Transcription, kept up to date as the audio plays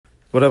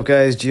What up,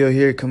 guys? Gio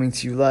here, coming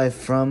to you live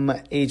from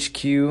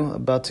HQ,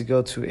 about to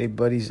go to a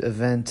buddy's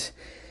event.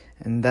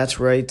 And that's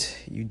right,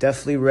 you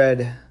definitely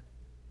read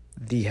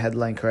the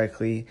headline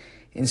correctly.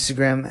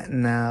 Instagram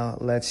now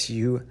lets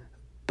you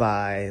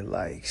buy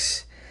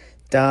likes.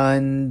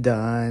 Dun,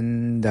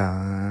 dun,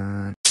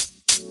 dun.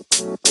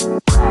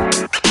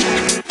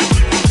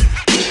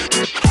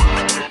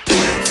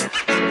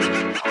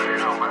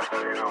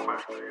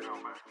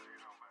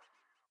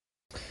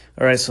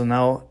 All right, so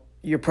now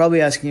you're probably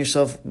asking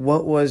yourself,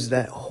 what was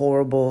that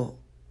horrible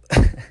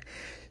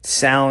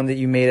sound that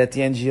you made at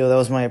the NGO? That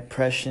was my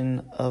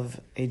impression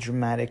of a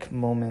dramatic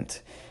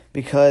moment,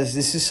 because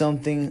this is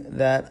something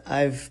that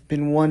I've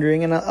been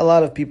wondering, and a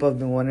lot of people have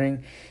been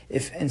wondering,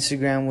 if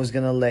Instagram was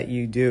going to let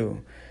you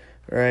do,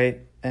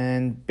 right?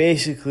 And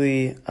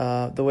basically,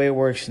 the way it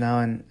works now,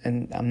 and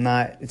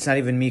it's not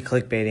even me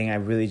clickbaiting.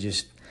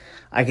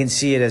 I can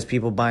see it as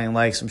people buying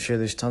likes. I'm sure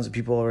there's tons of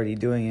people already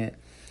doing it.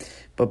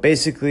 But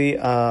basically,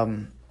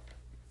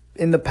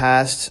 in the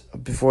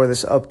past, before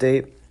this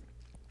update,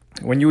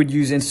 when you would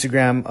use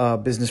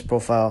Instagram business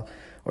profile,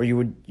 or you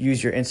would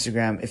use your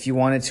Instagram, if you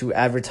wanted to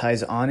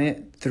advertise on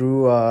it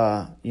through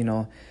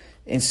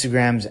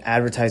Instagram's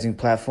advertising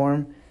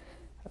platform,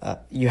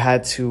 you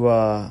had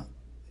to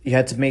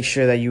make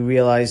sure that you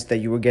realized that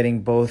you were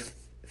getting both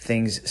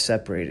things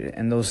separated.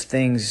 And those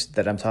things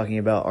that I'm talking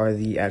about are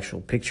the actual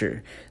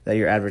picture that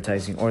you're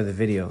advertising, or the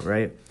video,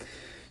 right?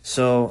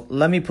 So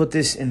let me put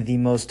this in the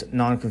most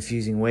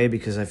non-confusing way,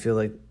 because I feel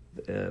like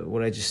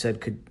what I just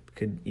said could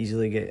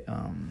easily get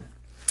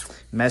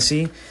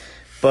messy.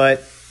 But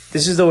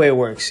this is the way it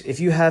works. If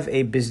you have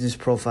a business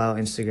profile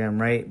Instagram,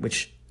 right,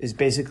 which is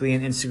basically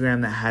an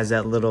Instagram that has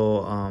that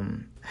little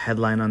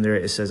headline under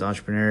it. It says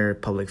entrepreneur,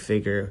 public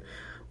figure,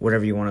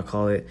 whatever you want to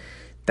call it.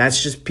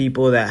 That's just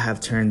people that have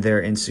turned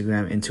their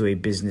Instagram into a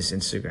business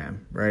Instagram,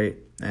 right?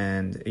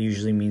 And it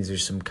usually means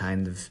there's some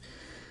kind of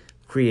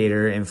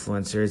creator,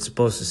 influencer. It's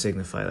supposed to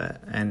signify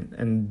that.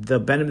 And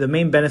the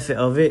main benefit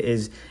of it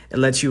is it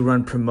lets you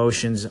run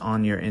promotions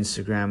on your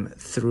Instagram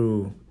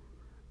through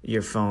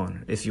your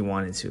phone if you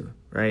wanted to,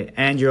 right?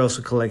 And you're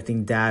also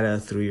collecting data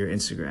through your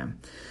Instagram.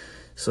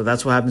 So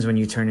that's what happens when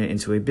you turn it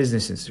into a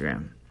business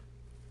Instagram.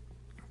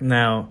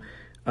 Now,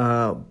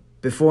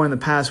 before in the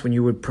past, when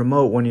you would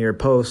promote one of your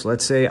posts,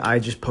 let's say I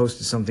just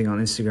posted something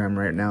on Instagram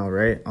right now,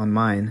 right, on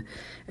mine,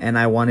 and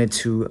I wanted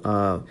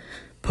to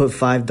put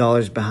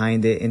 $5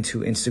 behind it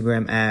into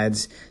Instagram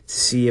ads to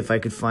see if I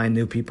could find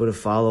new people to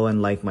follow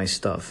and like my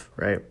stuff,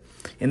 right?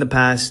 In the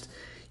past,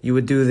 you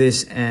would do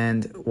this,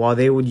 and while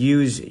they would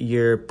use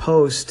your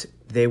post,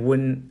 they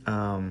wouldn't,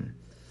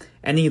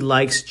 any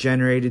likes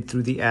generated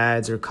through the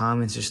ads or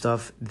comments or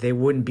stuff, they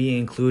wouldn't be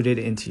included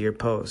into your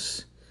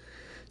posts.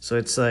 So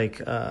it's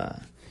like,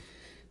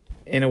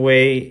 in a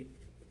way,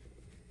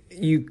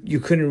 you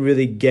couldn't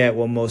really get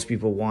what most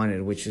people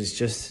wanted, which is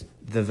just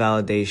the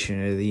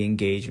validation or the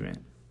engagement,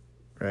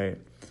 right?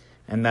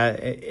 And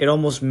that it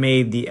almost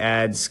made the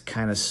ads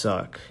kind of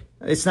suck.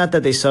 It's not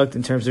that they sucked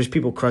in terms, there's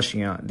people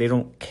crushing out. They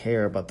don't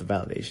care about the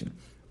validation.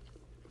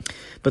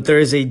 But there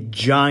is a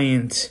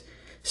giant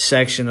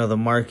section of the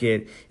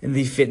market in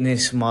the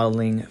fitness,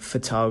 modeling,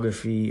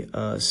 photography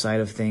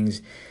side of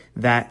things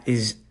that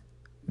is,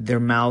 their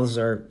mouths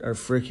are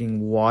freaking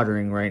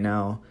watering right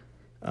now,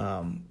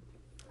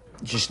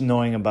 just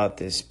knowing about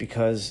this,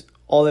 because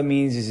all it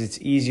means is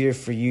it's easier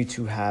for you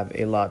to have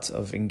a lot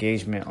of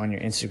engagement on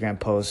your Instagram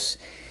posts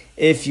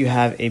if you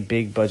have a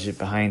big budget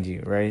behind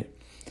you, right?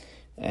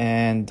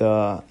 And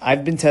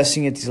I've been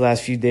testing it these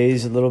last few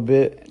days a little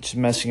bit, just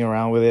messing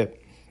around with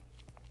it.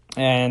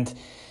 And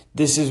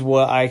this is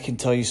what I can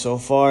tell you so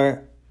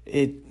far.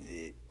 I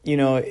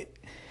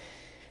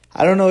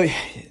don't know.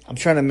 I'm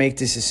trying to make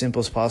this as simple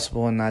as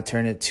possible and not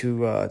turn it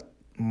too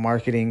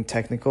marketing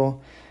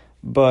technical.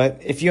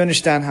 But if you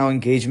understand how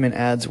engagement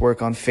ads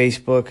work on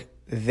Facebook,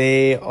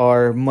 they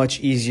are much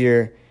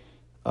easier.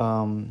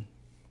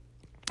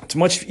 It's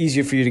much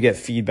easier for you to get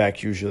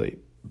feedback usually.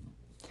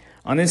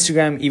 On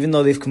Instagram, even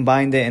though they've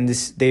combined it and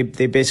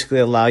they basically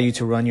allow you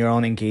to run your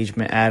own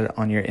engagement ad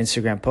on your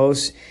Instagram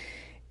posts,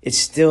 it's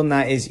still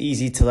not as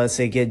easy to, let's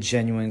say, get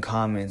genuine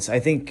comments. I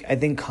think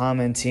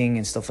commenting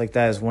and stuff like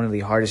that is one of the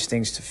hardest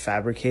things to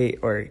fabricate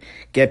or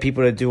get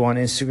people to do on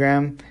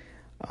Instagram.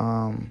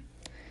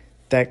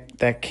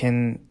 That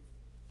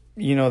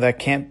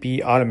can't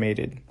be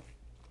automated.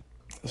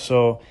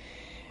 So,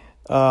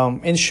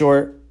 in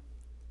short,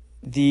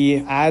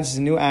 the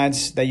new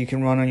ads that you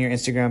can run on your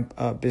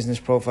Instagram business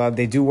profile,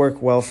 they do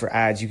work well for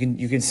ads. You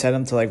can set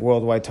them to like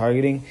worldwide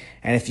targeting,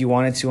 and if you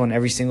wanted to, on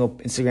every single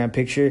Instagram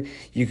picture,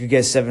 you could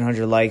get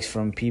 700 likes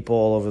from people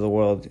all over the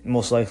world.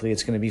 Most likely,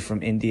 it's going to be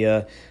from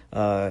India,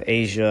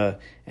 Asia,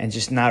 and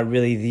just not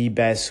really the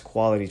best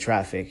quality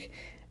traffic.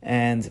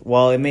 And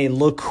while it may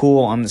look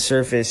cool on the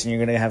surface and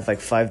you're going to have like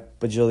 5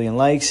 bajillion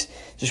likes,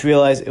 just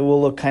realize it will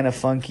look kind of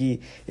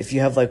funky if you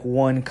have like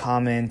one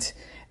comment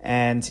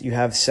and you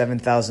have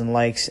 7,000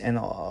 likes and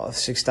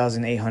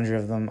 6,800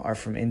 of them are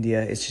from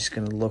India. It's just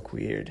going to look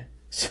weird.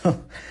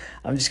 So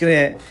I'm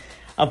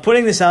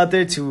putting this out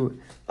there to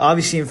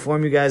obviously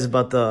inform you guys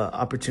about the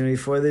opportunity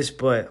for this,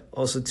 but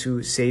also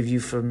to save you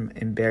from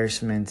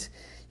embarrassment.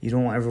 You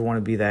don't ever want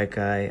to be that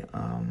guy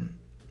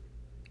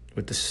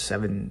with the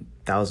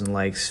 7,000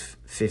 likes,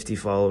 50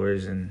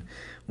 followers, and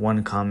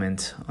one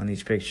comment on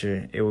each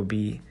picture. It would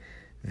be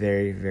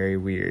very, very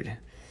weird.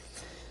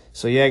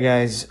 So yeah,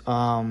 guys,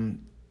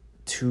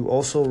 to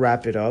also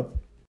wrap it up,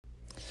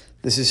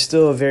 this is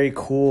still a very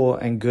cool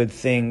and good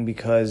thing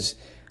because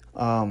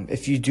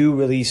if you do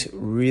release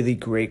really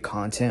great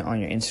content on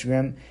your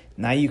Instagram,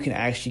 now you can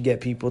actually get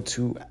people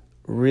to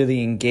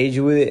really engage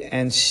with it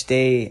and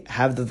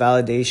have the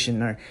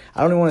validation, or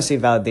I don't even want to say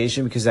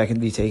validation because that can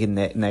be taken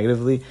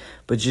negatively,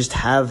 but just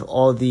have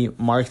all the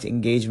marked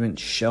engagement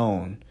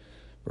shown,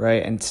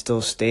 right? And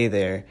still stay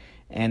there.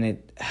 And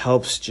it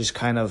helps just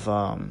kind of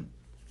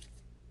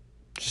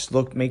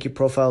make your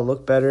profile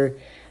look better.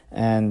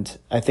 And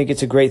I think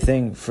it's a great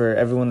thing for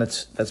everyone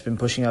that's been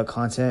pushing out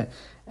content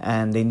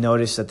and they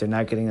notice that they're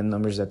not getting the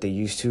numbers that they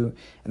used to.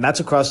 And that's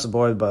across the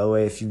board, by the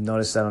way, if you've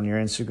noticed that on your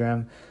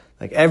Instagram.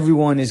 Like,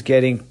 everyone is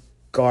getting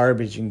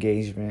garbage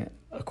engagement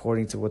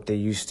according to what they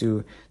used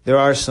to. There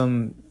are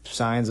some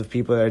signs of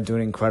people that are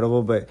doing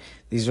incredible, but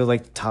these are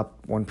like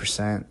top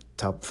 1%,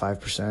 top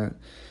 5%.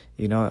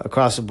 You know,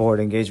 across the board,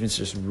 engagement's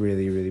just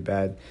really, really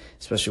bad,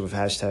 especially with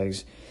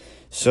hashtags.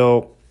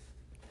 So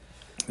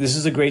this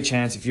is a great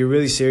chance if you're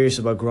really serious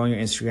about growing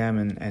your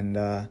Instagram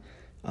and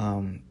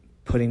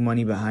putting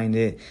money behind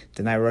it.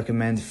 Then I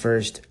recommend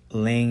first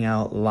laying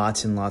out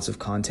lots and lots of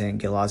content.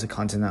 Get lots of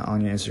content out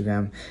on your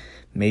Instagram,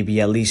 maybe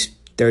at least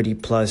 30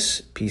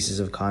 plus pieces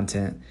of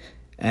content.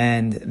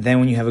 And then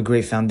when you have a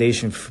great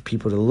foundation for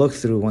people to look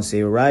through once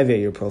they arrive at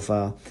your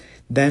profile,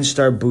 then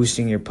start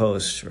boosting your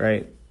posts,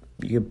 right?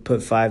 You could put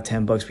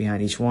 $5-10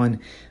 behind each one.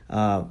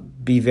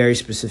 Be very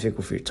specific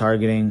with your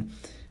targeting.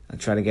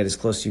 Try to get as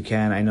close as you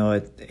can. I know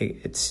it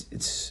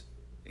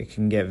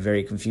can get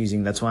very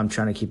confusing. That's why I'm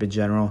trying to keep it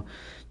general.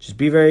 Just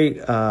be very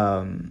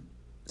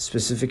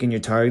specific in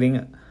your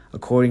targeting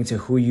according to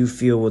who you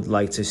feel would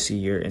like to see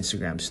your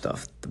Instagram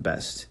stuff the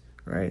best,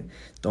 right?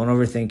 Don't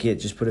overthink it.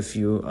 Just put a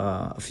few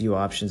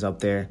options up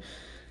there,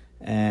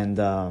 and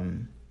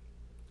don't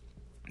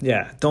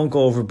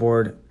go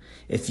overboard.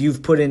 If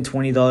you've put in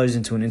 $20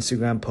 into an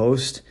Instagram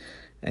post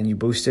and you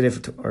boosted it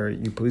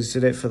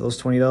for those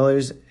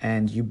 $20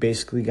 and you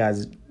basically got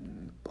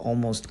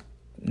almost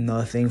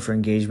nothing for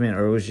engagement,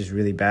 or it was just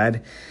really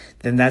bad,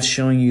 then that's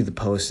showing you the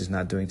post is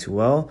not doing too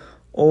well,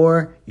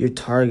 or your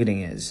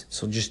targeting is.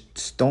 So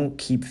just don't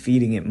keep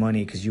feeding it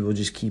money, because you will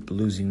just keep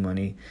losing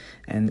money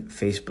and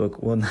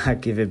Facebook will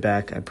not give it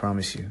back, I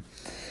promise you.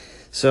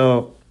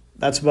 So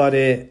that's about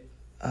it.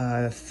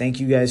 Thank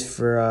you guys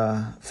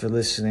for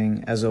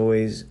listening. As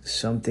always,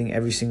 something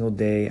every single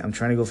day. I'm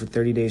trying to go for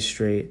 30 days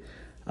straight.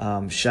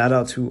 Shout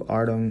out to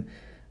Artem.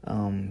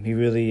 He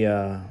really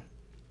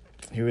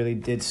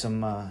did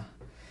some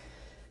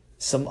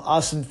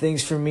awesome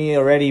things for me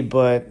already,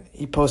 but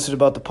he posted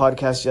about the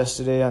podcast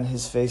yesterday on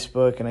his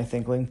Facebook and I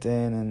think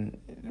LinkedIn. And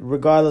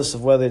regardless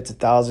of whether it's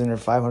 1,000 or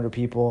 500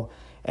 people,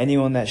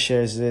 anyone that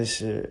shares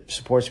this or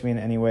supports me in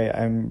any way,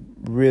 I'm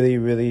really,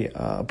 really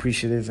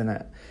appreciative. And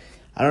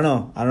I don't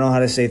know how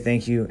to say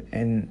thank you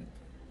in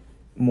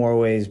more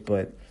ways,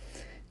 but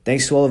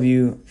thanks to all of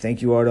you.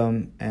 Thank you,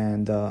 Artem,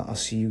 and I'll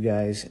see you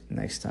guys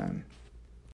next time.